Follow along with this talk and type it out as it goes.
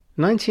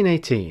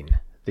1918,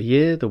 the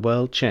year the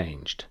world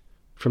changed.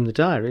 From the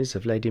diaries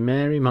of Lady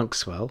Mary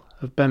Monkswell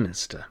of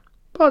Beaminster.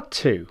 Part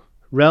 2.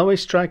 Railway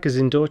strikers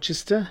in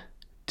Dorchester,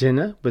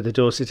 dinner with the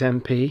Dorset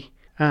MP,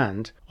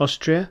 and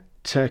Austria,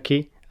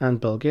 Turkey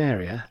and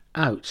Bulgaria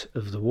out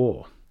of the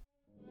war.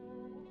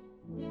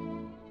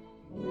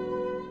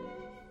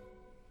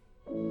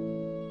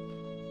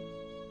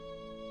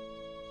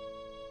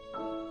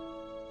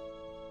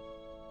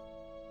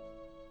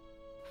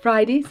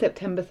 Friday,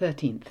 September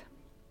 13th.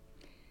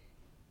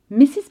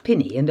 Mrs.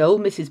 Pinney and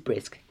old Mrs.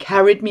 Brisk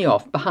carried me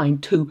off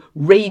behind two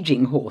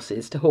raging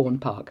horses to Horn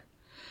Park.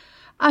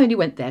 I only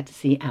went there to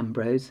see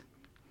Ambrose.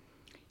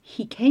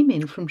 He came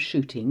in from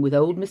shooting with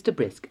old Mr.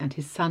 Brisk and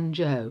his son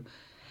Joe,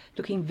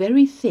 looking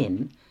very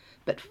thin,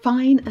 but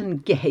fine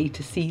and gay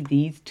to see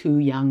these two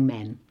young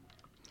men.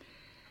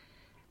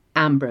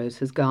 Ambrose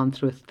has gone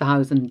through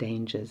 1,000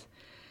 dangers,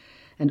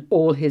 and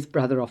all his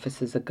brother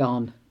officers are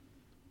gone.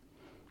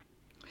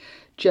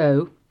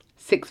 Joe,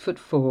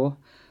 6'4",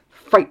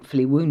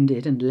 frightfully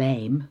wounded and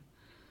lame,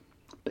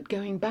 but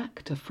going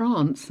back to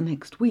France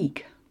next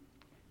week.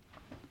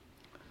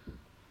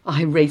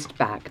 I raced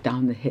back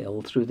down the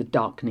hill through the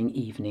darkening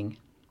evening.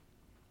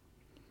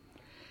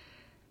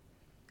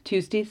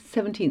 Tuesday,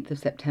 17th of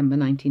September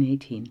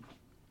 1918.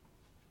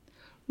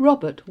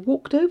 Robert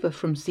walked over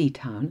from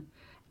Seatown,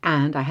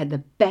 and I had the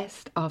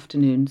best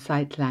afternoon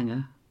seit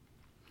lange.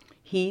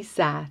 He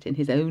sat in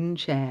his own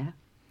chair,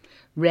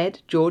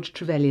 read George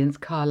Trevelyan's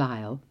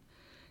Carlyle,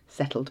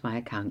 settled my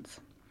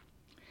accounts.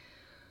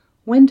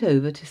 Went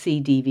over to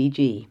see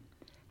DVG,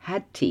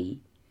 had tea,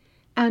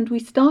 and we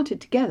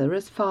started together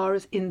as far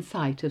as in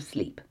sight of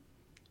sleep,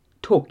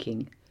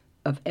 talking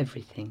of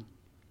everything.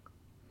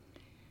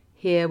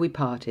 Here we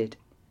parted.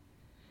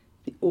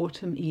 The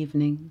autumn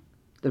evening,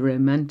 the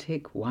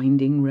romantic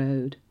winding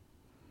road.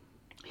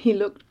 He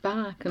looked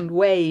back and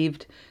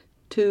waved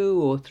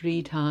 2 or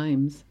 3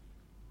 times,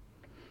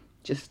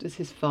 just as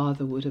his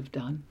father would have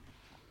done.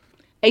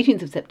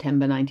 18th of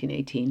September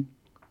 1918.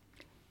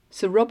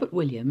 Sir Robert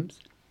Williams,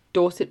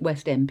 Dorset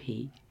West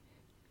MP,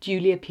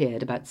 duly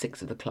appeared about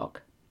 6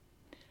 o'clock.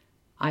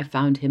 I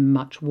found him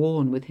much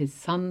worn with his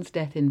son's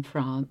death in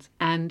France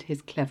and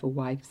his clever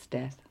wife's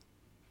death.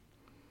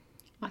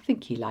 I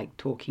think he liked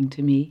talking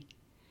to me.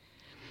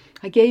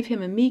 I gave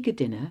him a meagre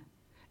dinner,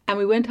 and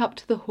we went up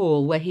to the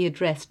hall where he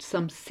addressed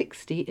some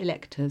 60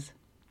 electors.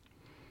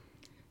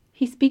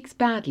 He speaks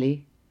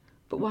badly,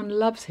 but one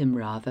loves him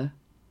rather.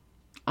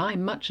 I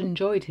much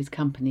enjoyed his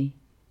company.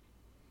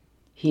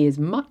 He is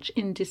much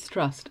in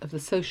distrust of the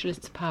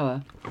Socialists'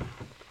 power.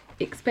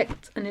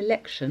 Expects an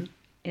election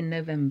in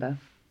November.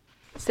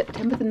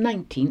 September the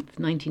 19th,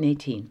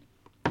 1918.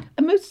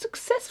 A most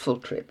successful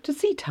trip to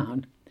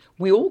Seatown.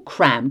 We all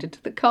crammed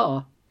into the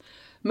car.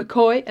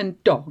 McCoy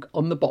and Dog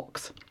on the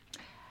box.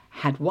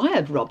 Had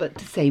wired Robert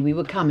to say we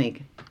were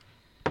coming,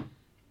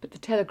 but the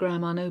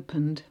telegram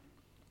unopened.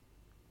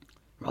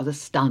 Rather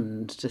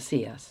stunned to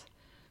see us,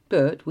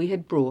 but we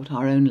had brought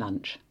our own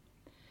lunch.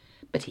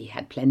 But he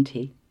had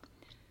plenty.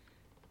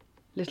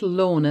 Little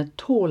Lorna,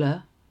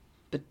 taller,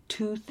 but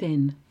too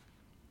thin.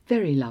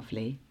 Very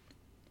lovely.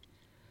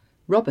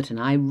 Robert and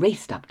I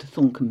raced up to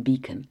Thorncombe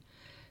Beacon.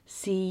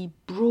 See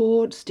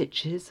broad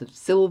stitches of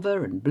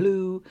silver and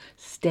blue,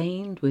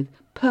 stained with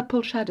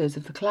purple shadows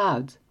of the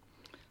clouds.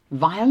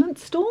 Violent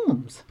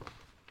storms.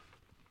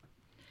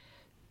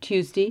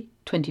 Tuesday,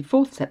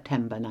 24th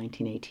September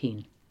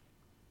 1918.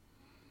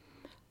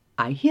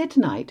 I hear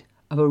tonight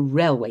of a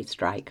railway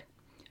strike.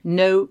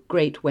 No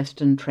Great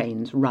Western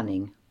trains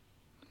running.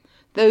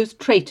 Those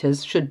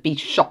traitors should be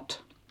shot.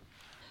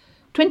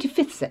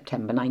 25th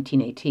September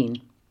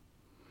 1918.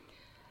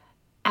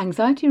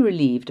 Anxiety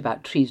relieved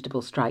about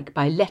treasonable strike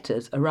by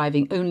letters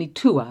arriving only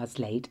 2 hours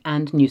late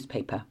and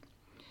newspaper.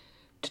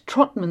 To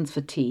Trotman's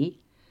for tea,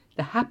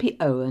 the happy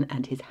Owen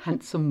and his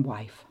handsome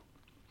wife.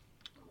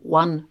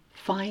 1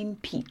 fine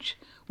peach,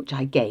 which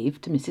I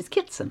gave to Mrs.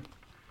 Kitson.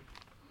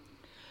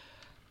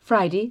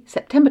 Friday,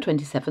 September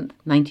 27th,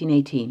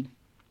 1918.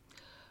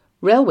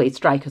 Railway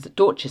strikers at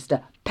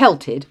Dorchester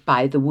pelted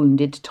by the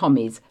wounded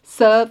Tommies.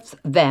 Serves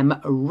them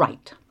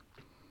right.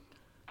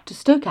 To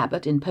Stoke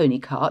Abbot in pony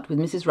cart with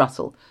Mrs.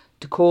 Russell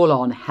to call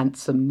on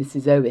handsome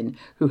Mrs. Owen,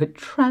 who had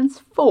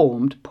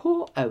transformed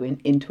poor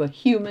Owen into a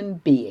human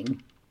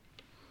being.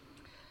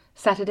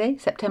 Saturday,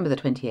 September the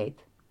 28th.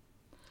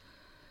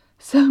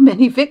 So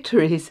many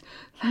victories,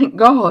 thank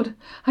God.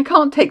 I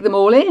can't take them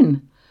all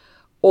in.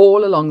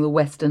 All along the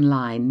Western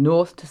line,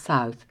 north to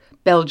south,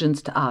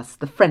 Belgians to us,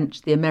 the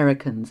French, the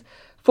Americans,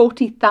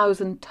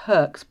 40,000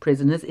 Turks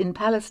prisoners in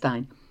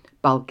Palestine,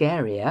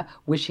 Bulgaria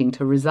wishing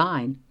to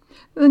resign.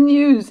 The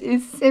news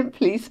is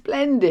simply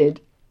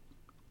splendid.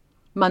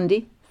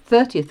 Monday,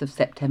 30th of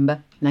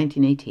September,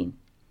 1918.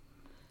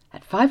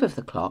 At 5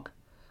 o'clock,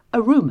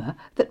 a rumour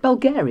that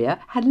Bulgaria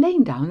had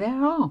lain down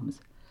their arms.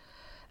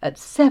 At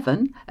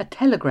 7, a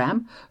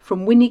telegram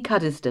from Winnie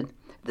Cuddesdon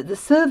that the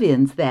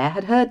Servians there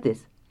had heard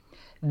this.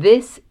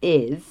 This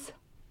is,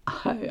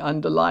 I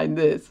underline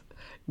this,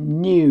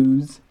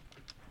 news.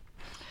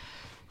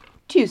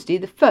 Tuesday,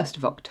 the 1st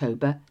of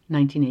October,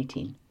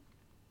 1918.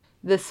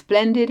 The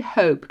Splendid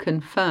Hope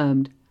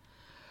confirmed.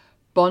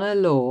 Bonner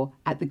Law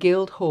at the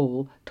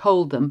Guildhall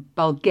told them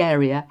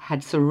Bulgaria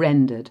had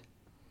surrendered.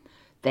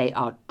 They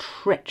are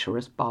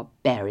treacherous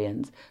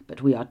barbarians,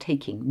 but we are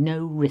taking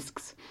no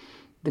risks.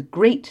 The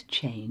great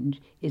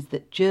change is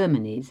that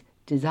Germany's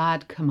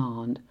desired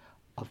command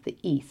of the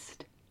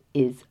East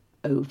is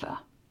over.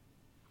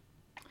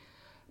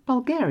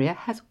 Bulgaria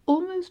has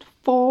almost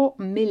 4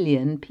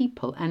 million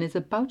people and is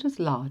about as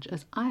large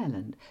as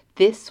Ireland.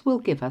 This will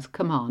give us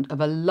command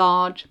of a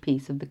large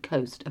piece of the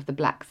coast of the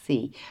Black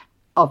Sea,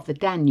 of the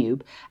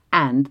Danube,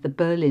 and the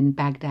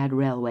Berlin-Baghdad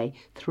railway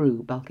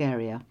through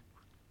Bulgaria.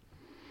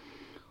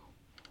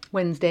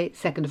 Wednesday,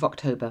 2nd of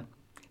October.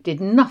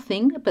 Did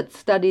nothing but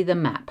study the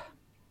map.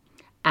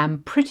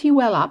 Am pretty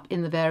well up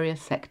in the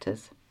various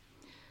sectors.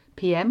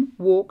 PM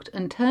walked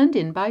and turned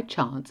in by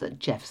chance at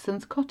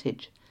Jefferson's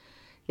cottage.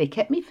 They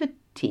kept me for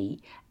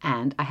tea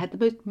and I had the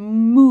most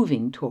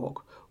moving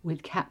talk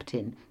with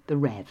Captain the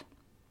Rev.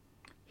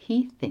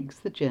 He thinks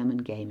the German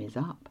game is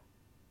up.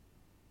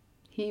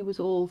 He was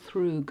all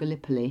through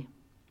Gallipoli.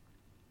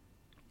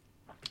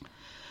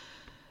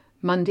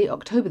 Monday,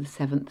 October the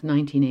 7th,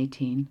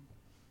 1918.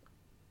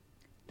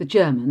 The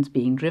Germans,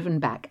 being driven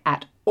back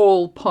at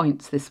all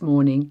points this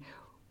morning,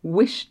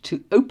 wished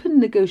to open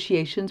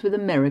negotiations with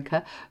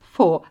America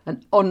for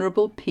an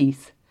honourable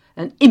peace,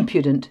 an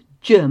impudent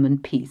German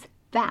peace.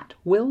 That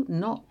will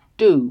not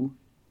do.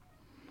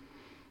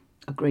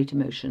 A great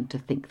emotion to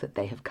think that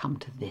they have come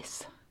to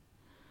this.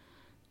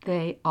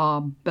 They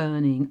are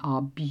burning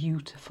our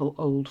beautiful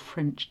old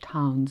French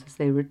towns as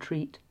they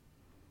retreat.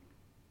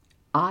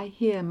 I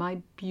hear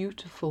my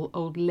beautiful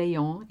old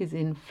Léon is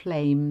in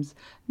flames,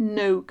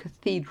 no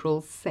cathedral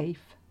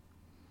safe.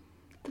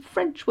 The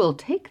French will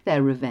take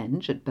their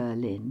revenge at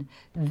Berlin.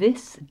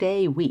 This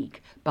day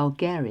week,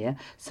 Bulgaria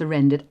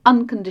surrendered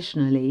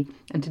unconditionally,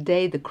 and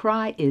today the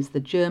cry is the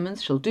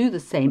Germans shall do the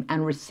same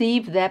and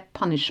receive their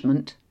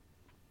punishment.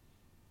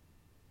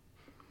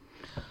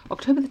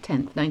 October the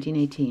 10th,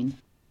 1918.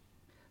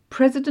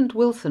 President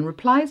Wilson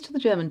replies to the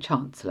German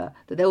Chancellor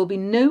that there will be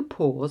no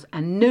pause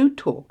and no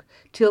talk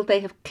till they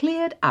have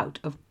cleared out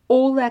of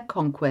all their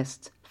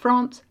conquests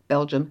France,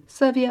 Belgium,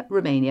 Serbia,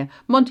 Romania,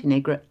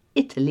 Montenegro,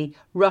 Italy,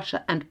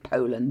 Russia and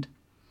Poland.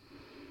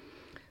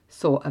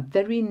 Saw a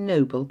very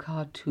noble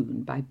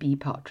cartoon by B.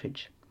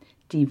 Partridge.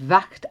 Die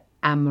Wacht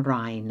am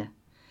Rhein.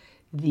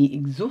 The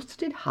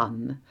exhausted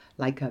Hun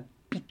like a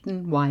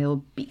beaten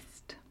wild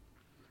beast.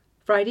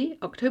 Friday,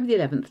 October the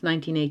 11th,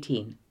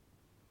 1918.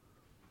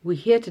 We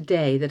hear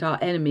today that our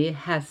enemy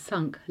has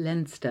sunk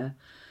Leinster,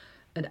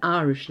 an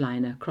Irish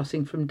liner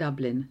crossing from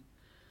Dublin.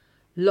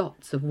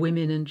 Lots of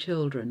women and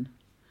children.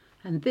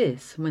 And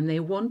this when they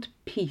want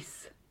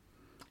peace.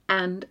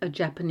 And a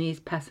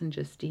Japanese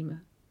passenger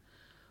steamer.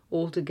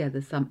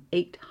 Altogether some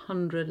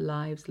 800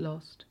 lives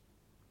lost.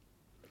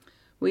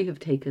 We have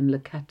taken Le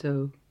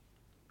Cateau.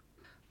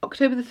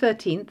 October the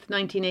 13th,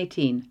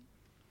 1918.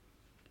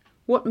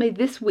 What may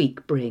this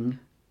week bring?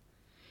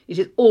 It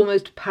is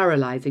almost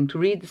paralysing to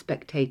read The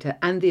Spectator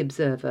and The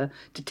Observer,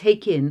 to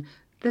take in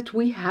that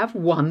we have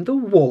won the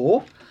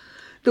war,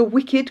 the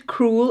wicked,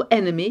 cruel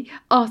enemy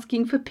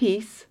asking for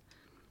peace.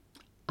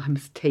 I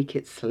must take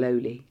it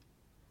slowly.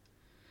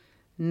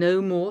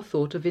 No more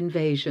thought of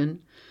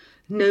invasion,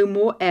 no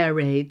more air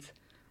raids,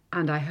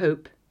 and I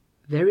hope,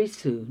 very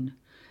soon,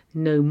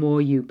 no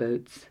more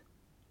U-boats.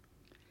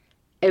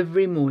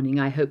 Every morning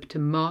I hope to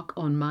mark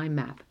on my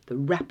map the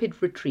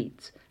rapid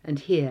retreats and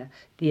hear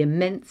the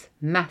immense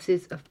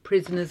masses of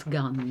prisoners'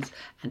 guns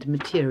and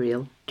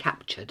material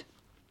captured.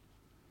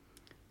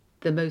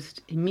 The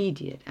most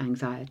immediate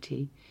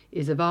anxiety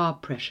is of our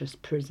precious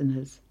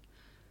prisoners,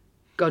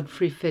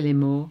 Godfrey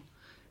Phillimore,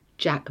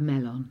 Jack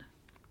Mellon.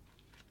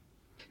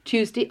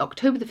 Tuesday,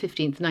 October the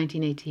 15th,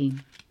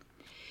 1918.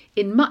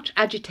 In much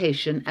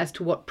agitation as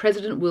to what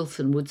President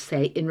Wilson would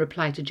say in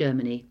reply to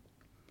Germany.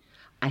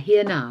 I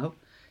hear now,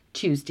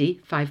 Tuesday,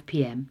 5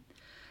 p.m,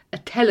 a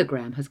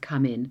telegram has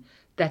come in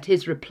that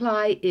his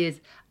reply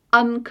is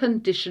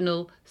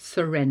unconditional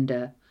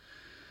surrender.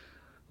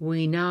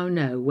 We now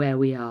know where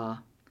we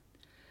are.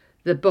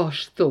 The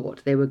Boche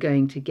thought they were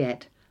going to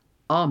get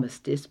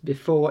armistice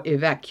before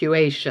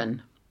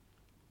evacuation.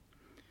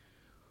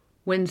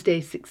 Wednesday,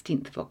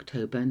 16th of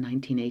October,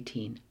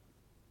 1918.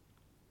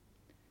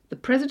 The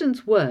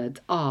President's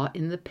words are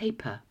in the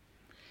paper.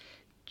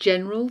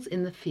 Generals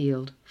in the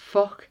field,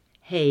 Foch,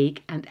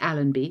 Haig and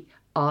Allenby,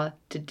 are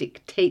to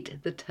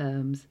dictate the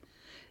terms.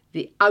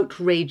 The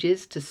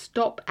outrages to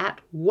stop at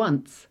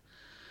once.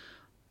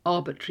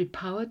 Arbitrary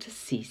power to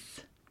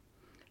cease.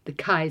 The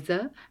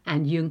Kaiser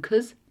and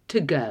Junkers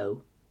to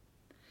go.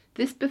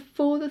 This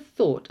before the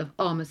thought of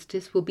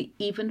armistice will be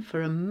even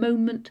for a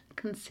moment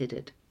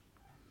considered.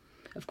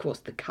 Of course,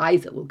 the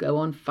Kaiser will go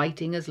on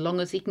fighting as long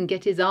as he can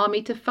get his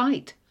army to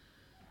fight.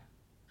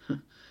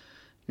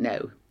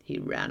 No, he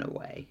ran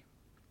away.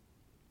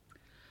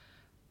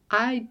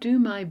 I do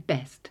my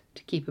best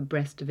to keep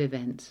abreast of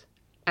events,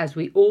 as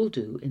we all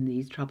do in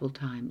these troubled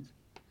times.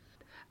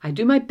 I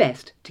do my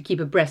best to keep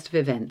abreast of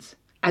events,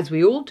 as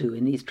we all do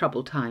in these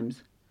troubled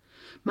times.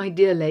 My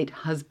dear late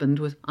husband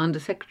was Under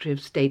Secretary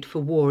of State for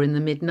War in the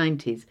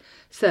mid-90s,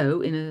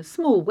 so, in a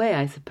small way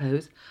I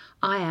suppose,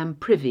 I am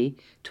privy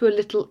to a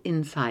little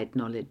inside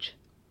knowledge.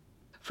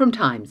 From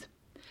Times.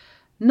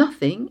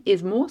 Nothing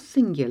is more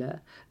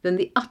singular than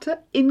the utter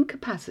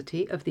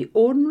incapacity of the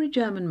ordinary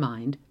German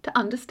mind to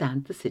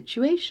understand the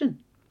situation.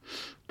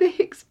 They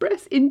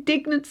express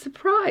indignant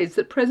surprise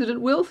that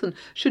President Wilson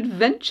should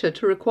venture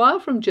to require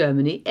from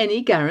Germany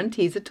any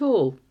guarantees at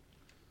all.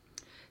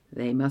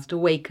 They must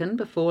awaken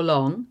before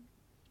long.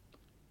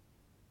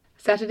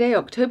 Saturday,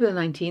 October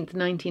 19th,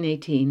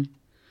 1918.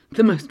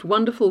 The most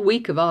wonderful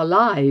week of our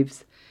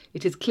lives.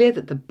 It is clear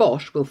that the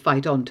Boche will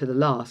fight on to the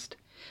last.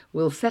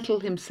 Will settle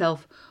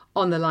himself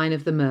on the line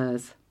of the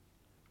Meuse.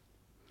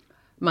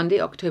 Monday,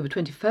 October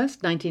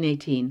 21st,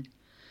 1918.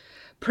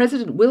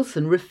 President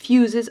Wilson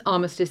refuses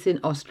armistice in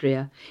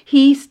Austria.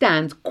 He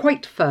stands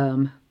quite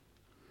firm.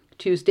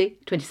 Tuesday,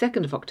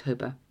 22nd of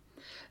October.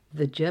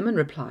 The German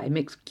reply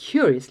makes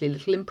curiously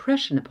little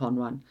impression upon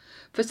one.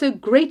 For so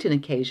great an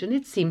occasion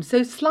it seems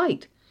so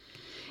slight.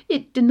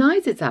 It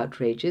denies its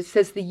outrages,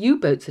 says the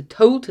U-boats are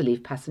told to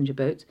leave passenger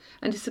boats,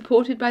 and is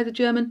supported by the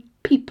German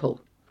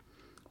people.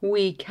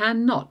 We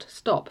cannot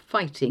stop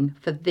fighting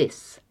for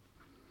this.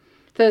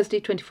 Thursday,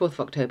 24th of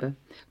October.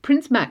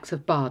 Prince Max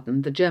of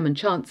Baden, the German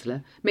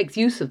Chancellor, makes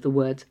use of the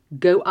words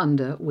 "go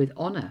under with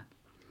honour."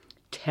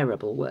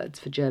 Terrible words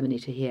for Germany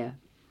to hear.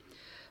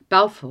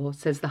 Balfour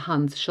says the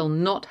Huns shall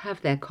not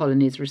have their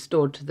colonies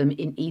restored to them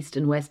in East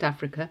and West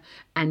Africa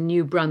and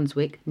New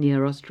Brunswick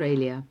near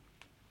Australia.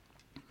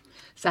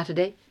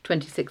 Saturday,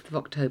 26th of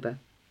October.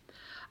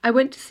 I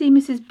went to see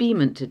Mrs.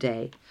 Beaminster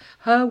today.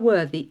 Her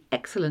worthy,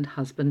 excellent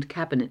husband,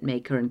 cabinet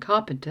maker and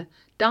carpenter,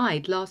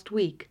 died last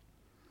week.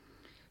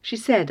 She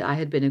said I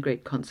had been a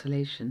great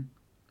consolation.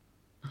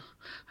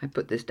 I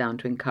put this down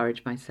to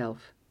encourage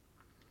myself.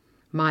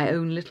 My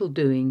own little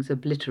doings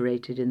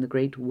obliterated in the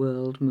great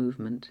world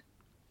movement.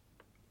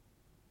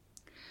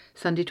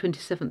 Sunday,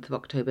 27th of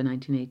October,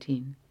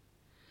 1918.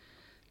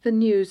 The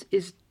news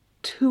is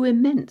too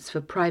immense for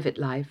private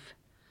life.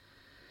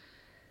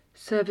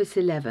 Service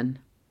 11.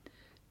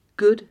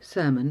 Good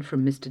sermon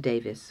from Mr.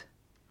 Davis.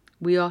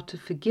 We are to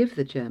forgive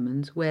the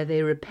Germans where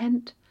they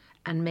repent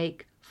and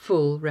make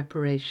full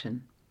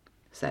reparation.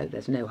 So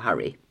there's no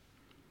hurry.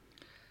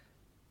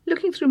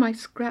 Looking through my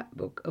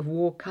scrapbook of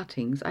war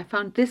cuttings, I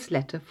found this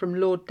letter from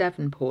Lord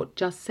Davenport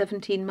just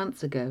 17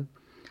 months ago,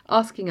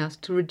 asking us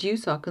to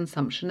reduce our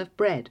consumption of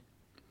bread.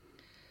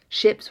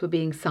 Ships were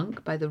being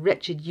sunk by the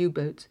wretched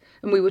U-boats,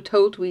 and we were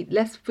told to eat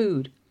less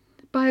food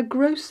by a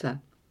grocer.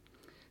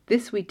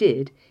 This we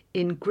did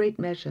in great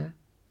measure.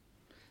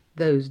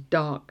 Those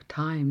dark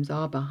times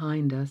are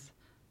behind us.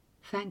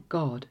 Thank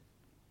God.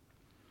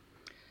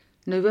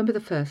 November the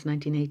 1st,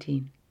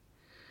 1918.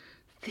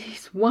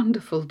 These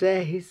wonderful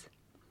days.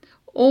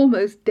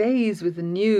 Almost days with the news